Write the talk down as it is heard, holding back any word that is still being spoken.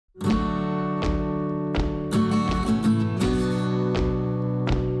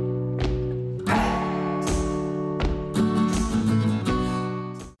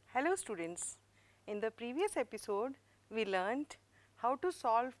students, in the previous episode we learnt how to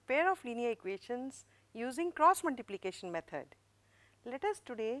solve pair of linear equations using cross multiplication method. Let us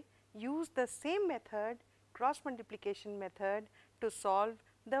today use the same method, cross multiplication method, to solve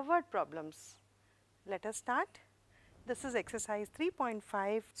the word problems. Let us start. This is exercise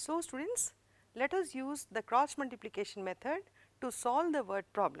 3.5. So students, let us use the cross multiplication method to solve the word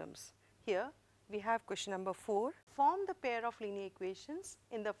problems. Here we have question number 4. Form the pair of linear equations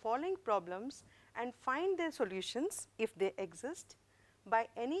in the following problems and find their solutions if they exist by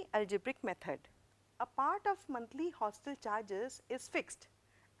any algebraic method. A part of monthly hostel charges is fixed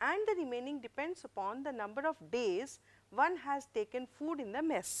and the remaining depends upon the number of days one has taken food in the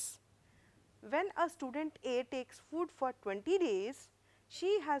mess. When a student A takes food for 20 days,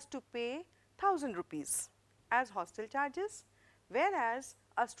 she has to pay 1000 rupees as hostel charges, whereas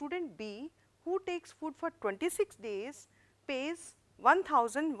a student B who takes food for 26 days pays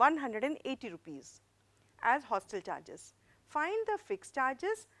 1180 rupees as hostel charges. Find the fixed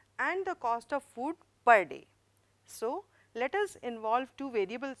charges and the cost of food per day. So, let us involve two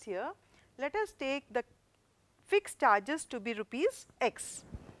variables here. Let us take the fixed charges to be rupees x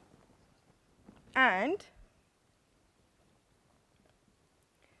and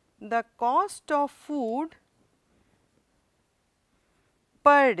the cost of food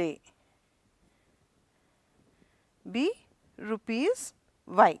per day be rupees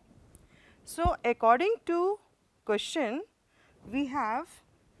y. So, according to question, we have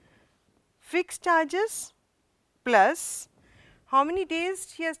fixed charges plus how many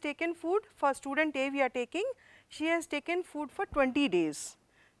days she has taken food. For student A we are taking, she has taken food for 20 days.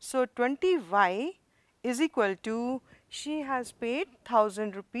 So, 20y is equal to she has paid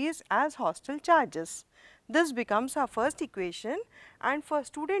 1000 rupees as hostel charges. This becomes our first equation, and for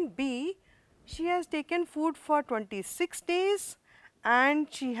student B she has taken food for 26 days and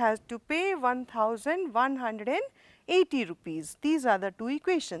she has to pay 1180 rupees. These are the two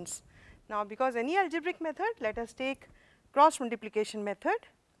equations. Now, because any algebraic method, let us take cross multiplication method,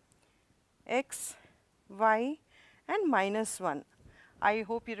 x, y and minus 1. I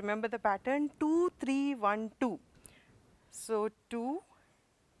hope you remember the pattern 2, 3, 1, 2. So, 2,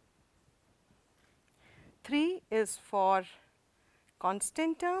 3 is for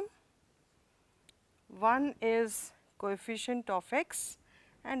constant term, 1 is coefficient of x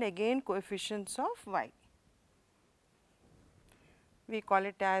and again coefficients of y. We call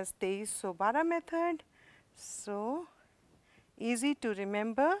it as 2312 method. So, easy to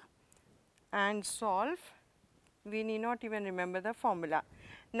remember and solve. We need not even remember the formula.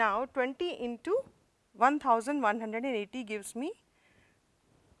 Now, 20 into 1180 gives me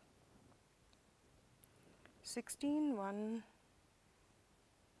 16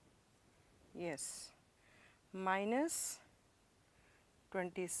 minus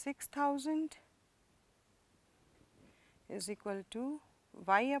 26,000 is equal to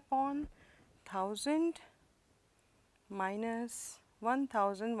y upon 1000 minus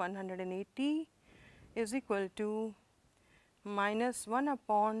 1180 is equal to minus 1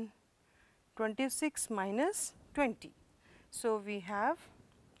 upon 26 minus 20. So, we have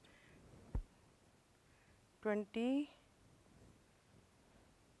 20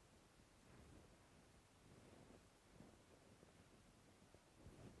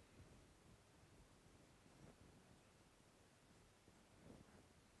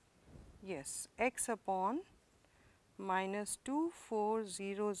 x upon minus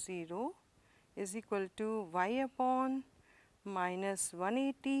 2400 is equal to y upon minus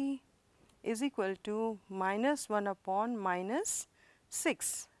 180 is equal to minus 1 upon minus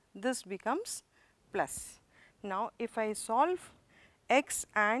 6. This becomes plus. Now, if I solve x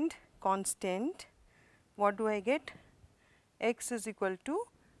and constant, what do I get? X is equal to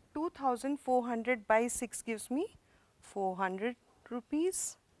 2400 by 6 gives me 400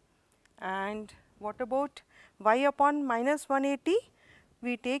 rupees. And what about y upon minus 180?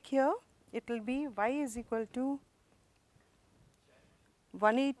 We take here, it will be y is equal to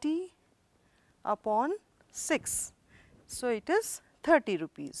 180 upon 6. So, it is 30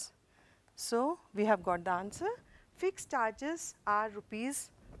 rupees. So, we have got the answer. Fixed charges are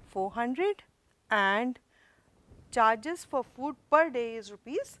rupees 400 and charges for food per day is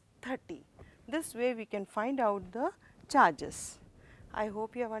rupees 30. This way we can find out the charges. I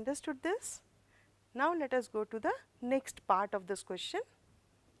hope you have understood this. Now, let us go to the next part of this question.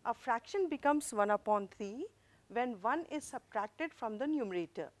 A fraction becomes 1 upon 3 when 1 is subtracted from the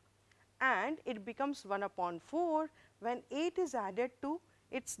numerator, and it becomes 1 upon 4 when 8 is added to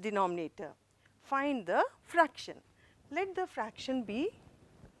its denominator. Find the fraction. Let the fraction be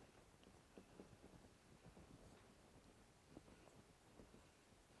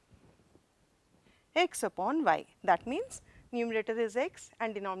x upon y. That means numerator is x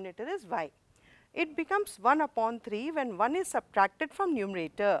and denominator is y. It becomes 1 upon 3 when 1 is subtracted from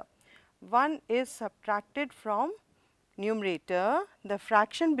numerator. 1 is subtracted from numerator, the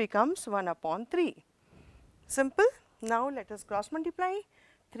fraction becomes 1 upon 3. Simple. Now, let us cross multiply.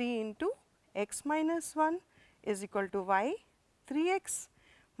 3 into x minus 1 is equal to y. 3x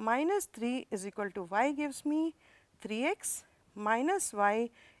minus 3 is equal to y gives me 3x minus y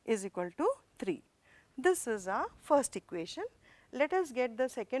is equal to 3. This is our first equation. Let us get the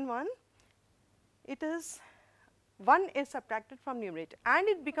second one. It is 1 is subtracted from numerator and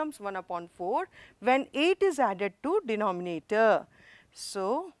it becomes 1 upon 4 when 8 is added to denominator.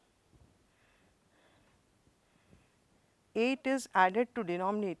 So, 8 is added to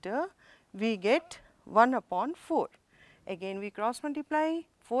denominator, we get 1 upon 4. Again we cross multiply.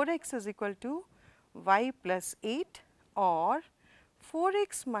 4x is equal to y plus 8 or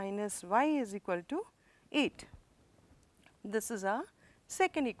 4x minus y is equal to 8. This is our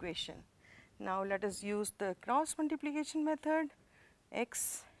second equation. Now, let us use the cross multiplication method,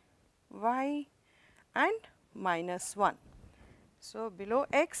 x, y and minus 1. So, below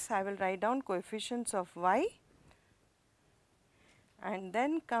x I will write down coefficients of y and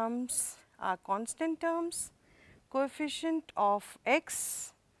then comes our constant terms, coefficient of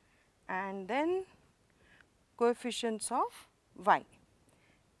x and then coefficients of y.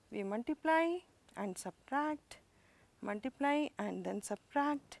 We multiply and subtract, multiply and then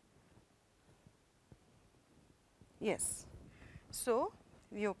subtract. Yes. So,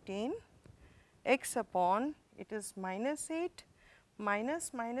 we obtain x upon, it is minus 8,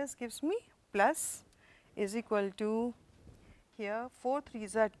 minus gives me plus is equal to, here 4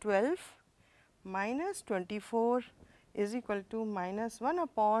 3s are 12, minus 24 is equal to minus 1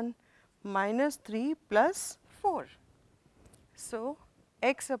 upon minus 3 plus 4. So,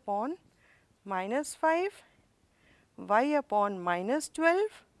 x upon minus 5, y upon minus 12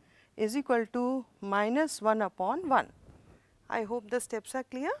 is equal to minus 1 upon 1. I hope the steps are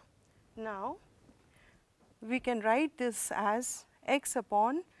clear. Now, we can write this as x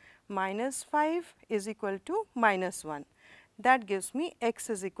upon minus 5 is equal to minus 1. That gives me x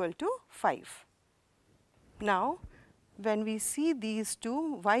is equal to 5. Now, when we see these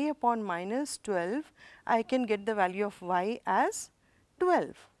two, y upon minus 12, I can get the value of y as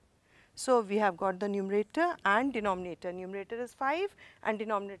 12. So, we have got the numerator and denominator. Numerator is 5 and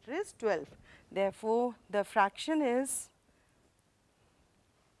denominator is 12. Therefore, the fraction is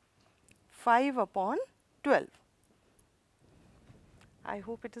 5 upon 12. I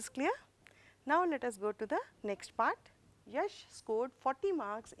hope it is clear. Now, let us go to the next part. Yash scored 40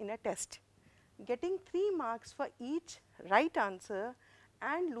 marks in a test, getting 3 marks for each right answer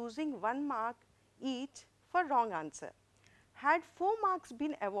and losing 1 mark each for wrong answer. Had 4 marks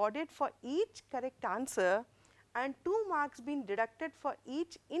been awarded for each correct answer and 2 marks been deducted for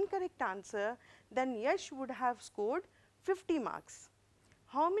each incorrect answer, then Yash would have scored 50 marks.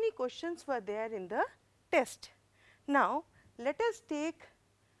 How many questions were there in the test? Now, let us take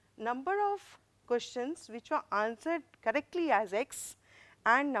number of questions which were answered correctly as x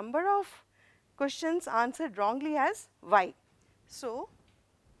and number of questions answered wrongly as y. So,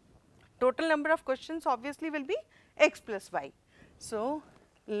 total number of questions obviously will be x plus y. So,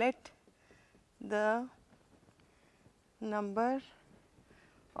 let the number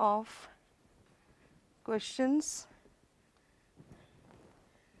of questions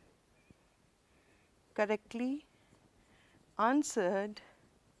correctly answered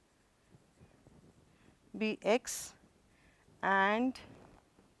be x and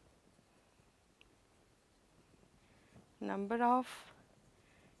number of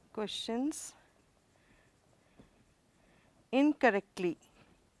questions incorrectly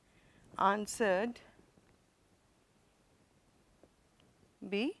answered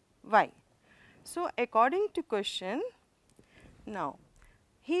be y. So, according to question, now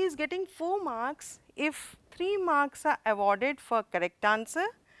he is getting 4 marks if 3 marks are awarded for correct answer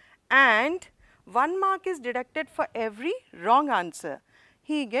and 1 mark is deducted for every wrong answer.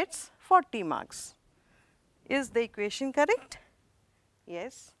 He gets 40 marks. Is the equation correct?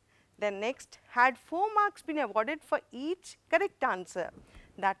 Yes. Then next, had 4 marks been awarded for each correct answer,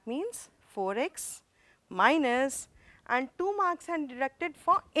 that means 4x minus and 2 marks are deducted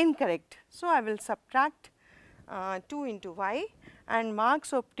for incorrect. So, I will subtract 2 into y and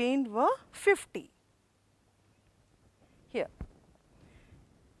marks obtained were 50 here.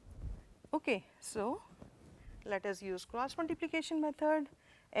 Okay. So, let us use cross multiplication method,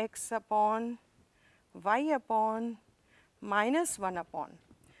 x upon y upon minus 1 upon.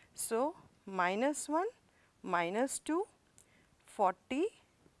 So, minus 1, minus 2, 40,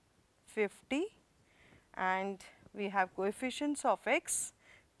 50 and we have coefficients of x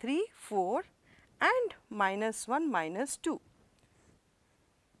 3, 4 and -1, -2.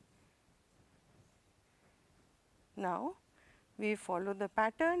 Now, we follow the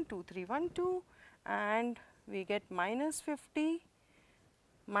pattern 2, 3, 1, 2 and we get -50,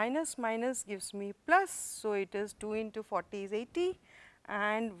 minus gives me plus. So, it is 2 into 40 is 80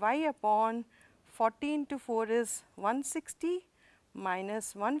 and y upon 40 into 4 is 160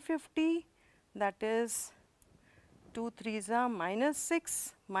 minus 150, that is 2 3s are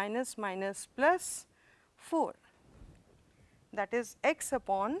 -6 minus plus 4, that is x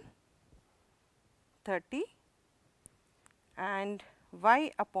upon 30 and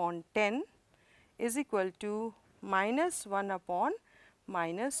y upon 10 is equal to -1 upon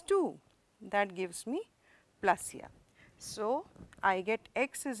 -2, that gives me plus here. So, I get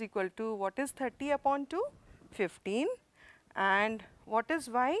x is equal to what is 30 upon 2? 15 and what is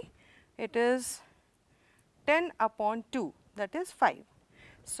y? It is 10 upon 2, that is 5.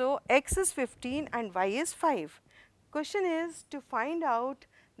 So, x is 15 and y is 5. Question is to find out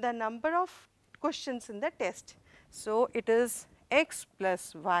the number of questions in the test. So, it is x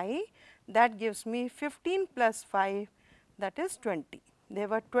plus y, that gives me 15 plus 5, that is 20. There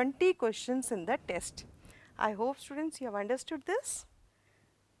were 20 questions in the test. I hope students you have understood this.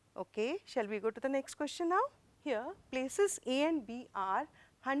 Okay, shall we go to the next question now? Here places A and B are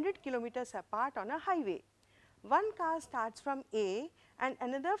 100 kilometers apart on a highway. One car starts from A and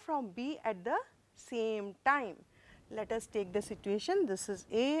another from B at the same time. Let us take the situation, this is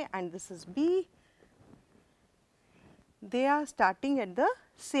A and this is B. They are starting at the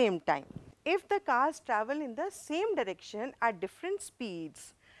same time. If the cars travel in the same direction at different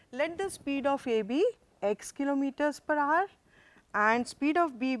speeds, let the speed of A be x kilometers per hour and speed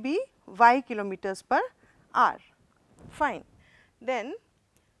of B be y kilometers per hour. Fine. Then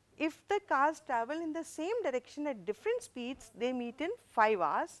if the cars travel in the same direction at different speeds, they meet in 5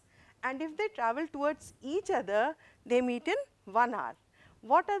 hours, and if they travel towards each other, they meet in 1 hour.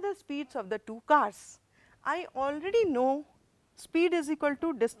 What are the speeds of the two cars? I already know speed is equal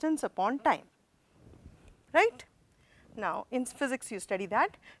to distance upon time, right? Now, in physics you study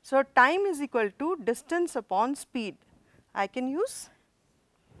that. So, time is equal to distance upon speed. I can use?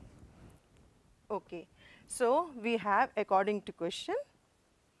 Okay. So, we have according to question,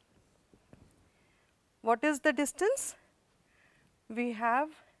 what is the distance? We have,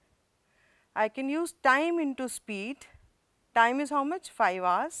 I can use time into speed. Time is how much? 5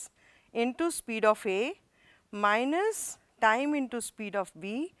 hours into speed of A minus time into speed of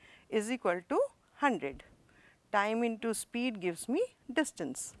B is equal to 100. Time into speed gives me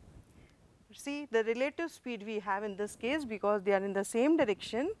distance. See the relative speed we have in this case because they are in the same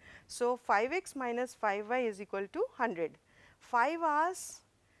direction. So, 5x minus 5y is equal to 100. 5 hours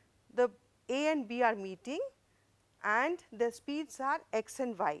the A and B are meeting and the speeds are x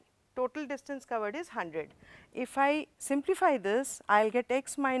and y. Total distance covered is 100. If I simplify this, I will get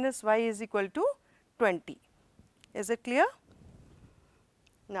x minus y is equal to 20. Is it clear?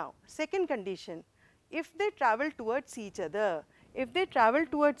 Now, second condition, if they travel towards each other,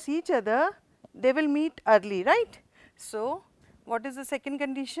 they will meet early, right? So, what is the second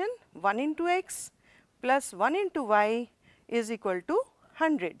condition? 1 into x plus 1 into y is equal to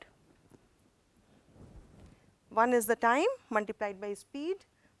 100. 1 is the time multiplied by speed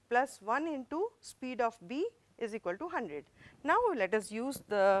plus 1 into speed of B is equal to 100. Now, let us use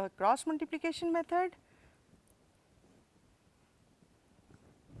the cross multiplication method.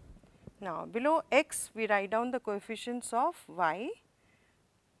 Now, below x we write down the coefficients of y,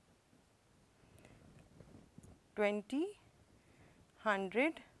 20,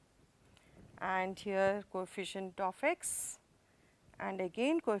 100 and here coefficient of x and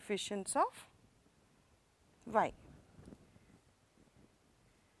again coefficients of y.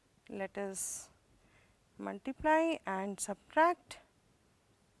 Let us multiply and subtract.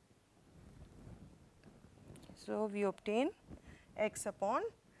 So, we obtain x upon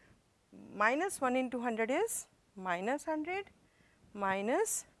minus 1 into 100 is minus 100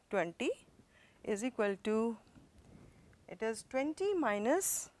 minus 20 is equal to, it is 20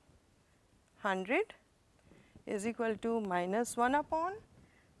 minus 100 is equal to minus 1 upon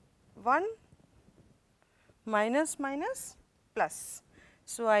 1 minus minus plus.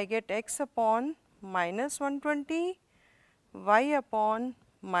 So, I get x upon minus 120 y upon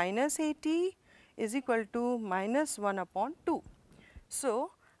minus 80 is equal to minus 1 upon 2.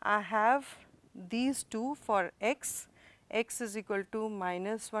 So, I have these two for x is equal to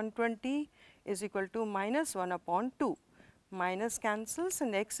minus 120 is equal to minus 1 upon 2, minus cancels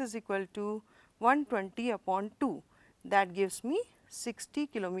and x is equal to 120 upon 2, that gives me 60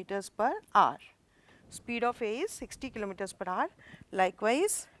 kilometers per hour. speed of A is 60 kilometers per hour.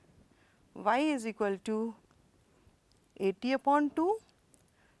 Likewise, y is equal to 80 upon 2.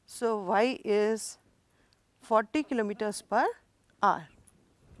 So, y is 40 kilometers per hour.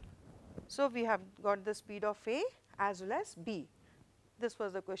 So, we have got the speed of A as well as B. This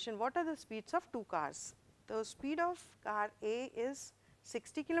was the question, what are the speeds of two cars? The speed of car A is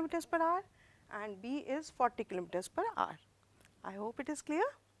 60 kilometers per hour and B is 40 kilometers per hour. I hope it is clear.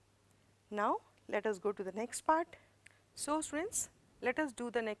 Now, let us go to the next part. So, students, let us do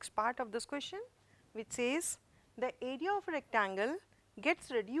the next part of this question, which says the area of a rectangle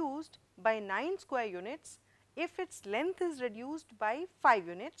gets reduced by 9 square units if its length is reduced by 5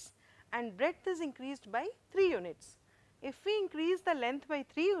 units and breadth is increased by 3 units. If we increase the length by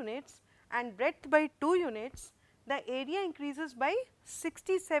 3 units and breadth by 2 units, the area increases by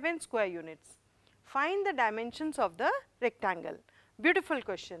 67 square units. Find the dimensions of the rectangle. Beautiful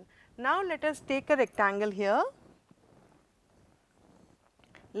question. Now, let us take a rectangle here.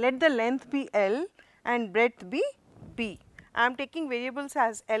 Let the length be L and breadth be B. I am taking variables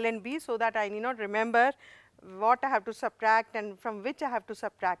as L and B so that I need not remember what I have to subtract and from which I have to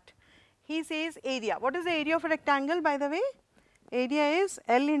subtract. He says area. What is the area of a rectangle, by the way? Area is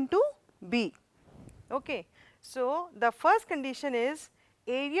L into B. Okay. So, the first condition is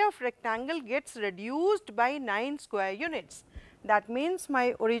area of rectangle gets reduced by 9 square units. That means,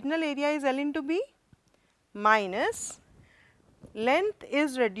 my original area is L into B minus length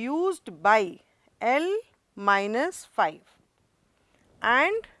is reduced by L minus 5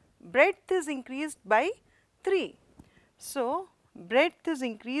 and breadth is increased by 3. So, breadth is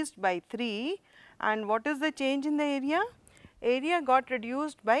increased by 3 and what is the change in the area? Area got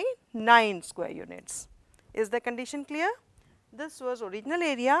reduced by 9 square units. Is the condition clear? This was original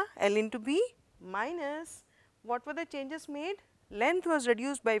area L into B minus what were the changes made? Length was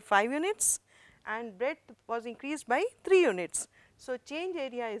reduced by 5 units and breadth was increased by 3 units. So, change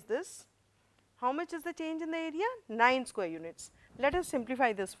area is this. How much is the change in the area? 9 square units. Let us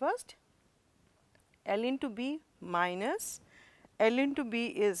simplify this first. L into B minus L into B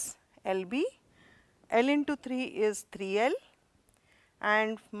is LB, L into 3 is 3L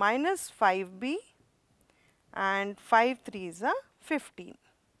and minus 5B and 5 3s are 15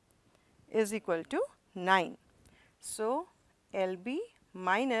 is equal to 9. So, LB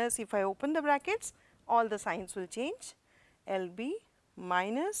minus, if I open the brackets, all the signs will change. LB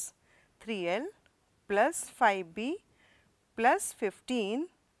minus 3L plus 5B plus 15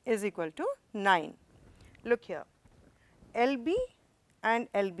 is equal to 9. Look here, LB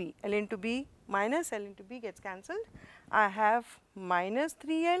and LB, L into B minus L into B gets cancelled. I have minus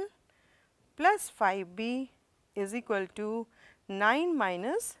 3L plus 5B is equal to 9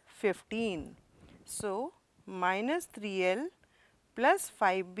 minus 15. So, minus 3L plus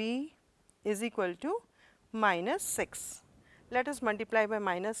 5B is equal to minus 6. Let us multiply by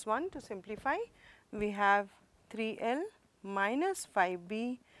minus 1 to simplify. We have 3L minus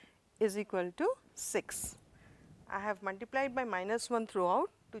 5B is equal to 6. I have multiplied by minus 1 throughout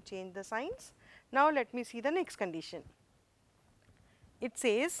to change the signs. Now, let me see the next condition. It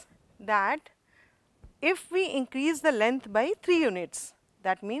says that if we increase the length by 3 units,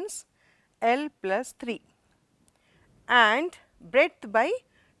 that means L plus 3 and breadth by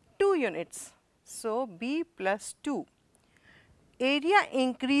 2 units. So, B plus 2. Area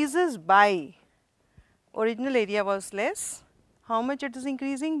increases by, original area was less, how much it is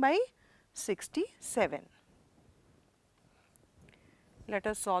increasing by? 67. Let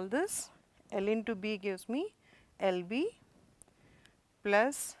us solve this. L into B gives me LB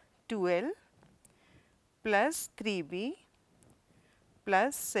plus 2L plus 3B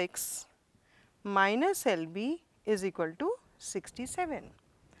plus 6 minus LB is equal to 67.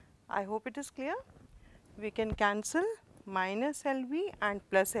 I hope it is clear. We can cancel minus LB and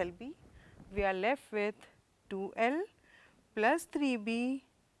plus LB. We are left with 2L plus 3B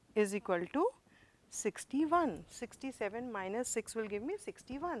is equal to 61. 67 minus 6 will give me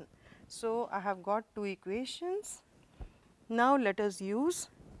 61. So, I have got two equations. Now, let us use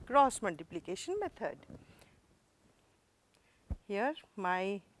cross multiplication method. Here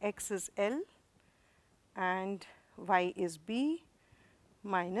my x is L and y is B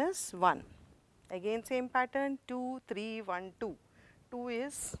minus 1. Again same pattern, 2, 3, 1, 2. 2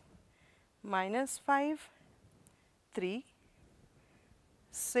 is minus 5, 3,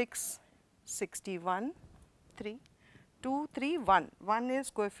 6, 61, 3, 2, 3, 1. 1 is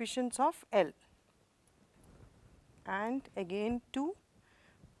coefficients of L and again 2,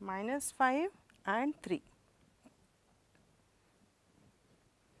 minus 5 and 3.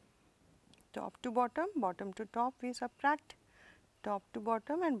 Top to bottom, bottom to top we subtract, top to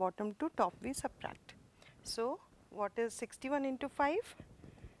bottom and bottom to top we subtract. So, what is 61 into 5?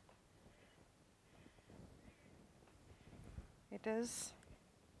 It is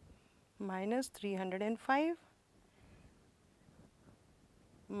minus 305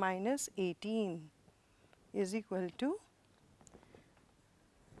 minus 18 is equal to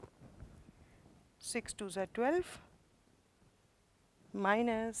 6 2s are 12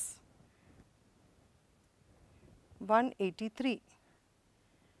 minus 183.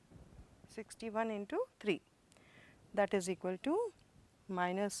 61 into 3, that is equal to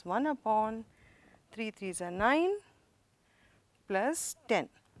minus 1 upon 3 3s are 9 plus 10.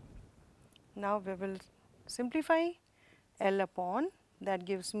 Now, we will simplify L upon, that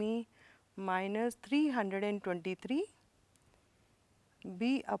gives me minus 323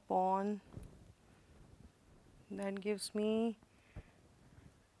 B upon, that gives me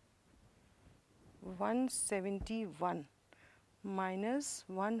 171 minus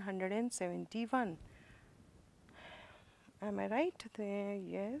 171. Am I right there?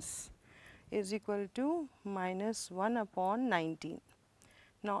 Yes, is equal to minus 1 upon 19.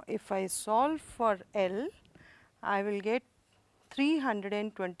 Now, if I solve for L, I will get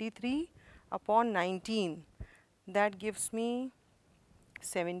 323 upon 19, that gives me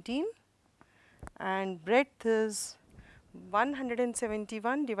 17, and breadth is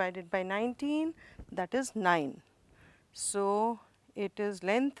 171 divided by 19, that is 9. So, it is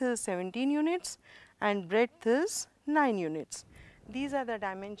length is 17 units and breadth is 9 units. These are the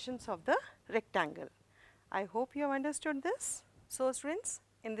dimensions of the rectangle. I hope you have understood this. So, students,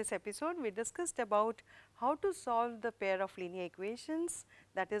 in this episode we discussed about how to solve the pair of linear equations,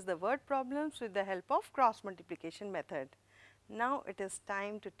 that is the word problems, with the help of cross multiplication method. Now, it is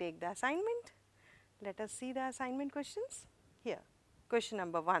time to take the assignment. Let us see the assignment questions. Here, question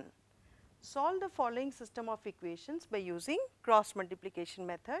number 1. Solve the following system of equations by using cross multiplication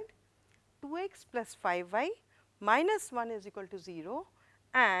method. 2x plus 5y minus 1 is equal to 0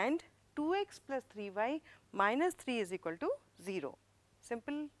 and 2x plus 3y minus 3 is equal to 0.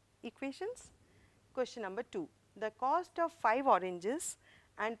 Simple equations. Question number 2. The cost of 5 oranges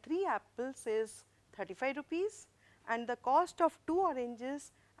and 3 apples is 35 rupees and the cost of 2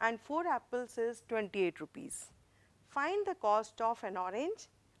 oranges and 4 apples is 28 rupees. Find the cost of an orange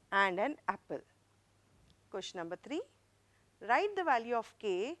and an apple. Question number 3. Write the value of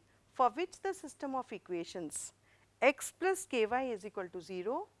k for which the system of equations x plus ky is equal to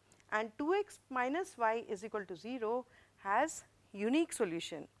 0 and 2x minus y is equal to 0 has unique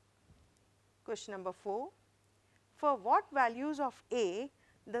solution. Question number 4. For what values of a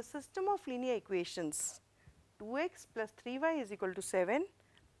the system of linear equations 2x plus 3y is equal to 7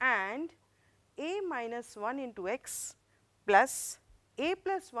 and a minus 1 into x plus a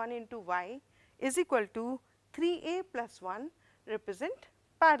plus 1 into y is equal to 3a plus 1 represent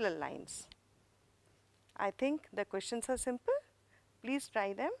parallel lines. I think the questions are simple. Please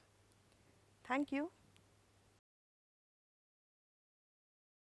try them. Thank you.